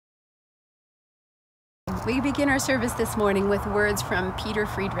We begin our service this morning with words from Peter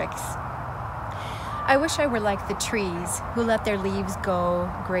Friedrichs. I wish I were like the trees who let their leaves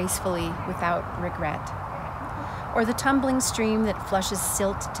go gracefully without regret, or the tumbling stream that flushes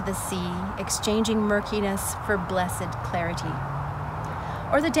silt to the sea, exchanging murkiness for blessed clarity,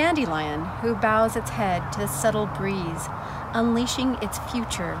 or the dandelion who bows its head to the subtle breeze, unleashing its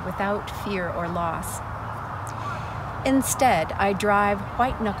future without fear or loss. Instead, I drive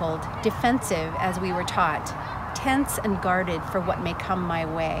white-knuckled, defensive as we were taught, tense and guarded for what may come my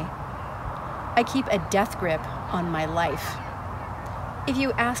way. I keep a death grip on my life. If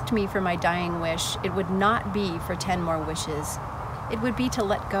you asked me for my dying wish, it would not be for 10 more wishes. It would be to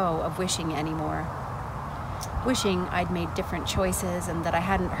let go of wishing anymore. Wishing I'd made different choices and that I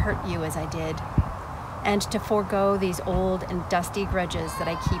hadn't hurt you as I did. And to forego these old and dusty grudges that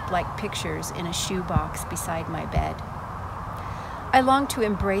I keep like pictures in a shoebox beside my bed. I long to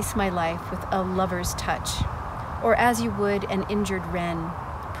embrace my life with a lover's touch, or as you would an injured wren,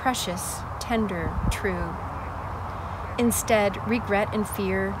 precious, tender, true. Instead, regret and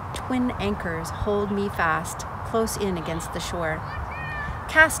fear, twin anchors, hold me fast, close in against the shore.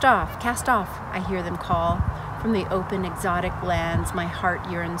 Cast off, I hear them call, from the open, exotic lands my heart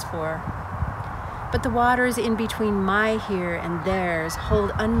yearns for. But the waters in between my here and theirs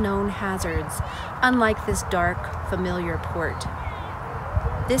hold unknown hazards, unlike this dark, familiar port.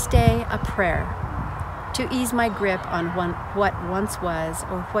 This day, a prayer, to ease my grip on what once was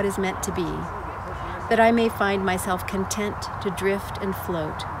or what is meant to be, that I may find myself content to drift and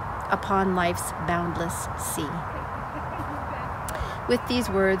float upon life's boundless sea. With these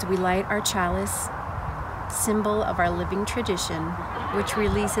words, we light our chalice, symbol of our living tradition, which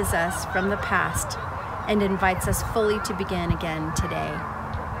releases us from the past and invites us fully to begin again today.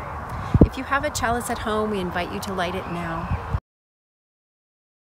 If you have a chalice at home, we invite you to light it now.